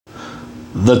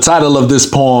The title of this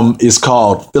poem is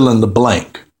called Fill in the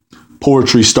Blank.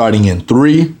 Poetry starting in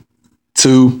 3,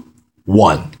 2,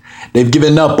 1. They've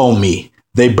given up on me.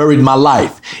 They buried my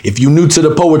life. If you new to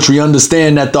the poetry,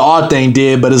 understand that the art ain't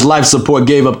dead, but his life support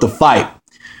gave up the fight.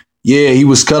 Yeah, he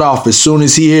was cut off as soon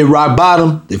as he hit rock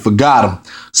bottom. They forgot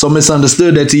him. So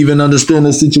misunderstood that to even understand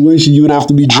the situation, you would have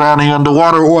to be drowning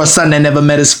underwater or a son that never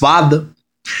met his father.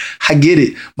 I get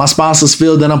it. My sponsors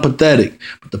feel that I'm pathetic,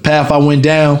 but the path I went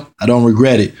down, I don't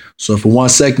regret it. So if for 1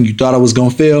 second you thought I was going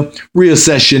to fail,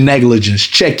 reassess your negligence.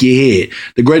 Check your head.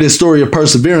 The greatest story of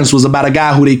perseverance was about a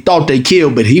guy who they thought they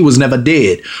killed, but he was never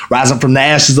dead. Rising from the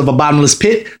ashes of a bottomless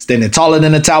pit, standing taller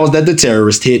than the towers that the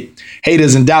terrorists hit.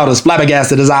 Haters and doubters,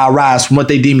 flabbergasted as I arise from what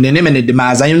they deemed an imminent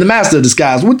demise. I am the master of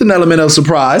disguise with an element of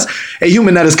surprise. A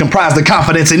human that is comprised of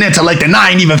confidence and intellect, and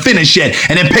I ain't even finished yet.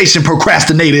 An impatient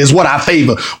procrastinator is what I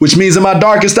favor, which means in my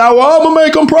darkest hour, I'ma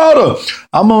make them prouder.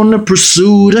 I'm on the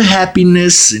pursuit of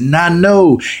happiness, and I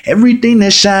know everything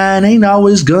that shine ain't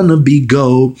always gonna be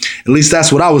gold. At least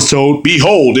that's what I was told.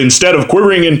 Behold, instead of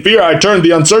quivering in fear, I turn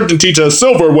the uncertainty to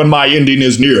silver when my ending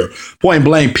is near. Point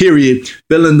blank, period.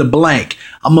 Fill in the blank.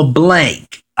 I'm a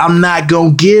blank. I'm not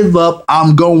gonna give up.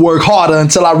 I'm gonna work harder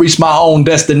until I reach my own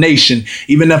destination,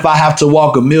 even if I have to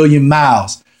walk 1,000,000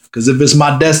 miles. Because if it's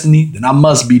my destiny, then I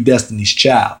must be Destiny's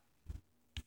child.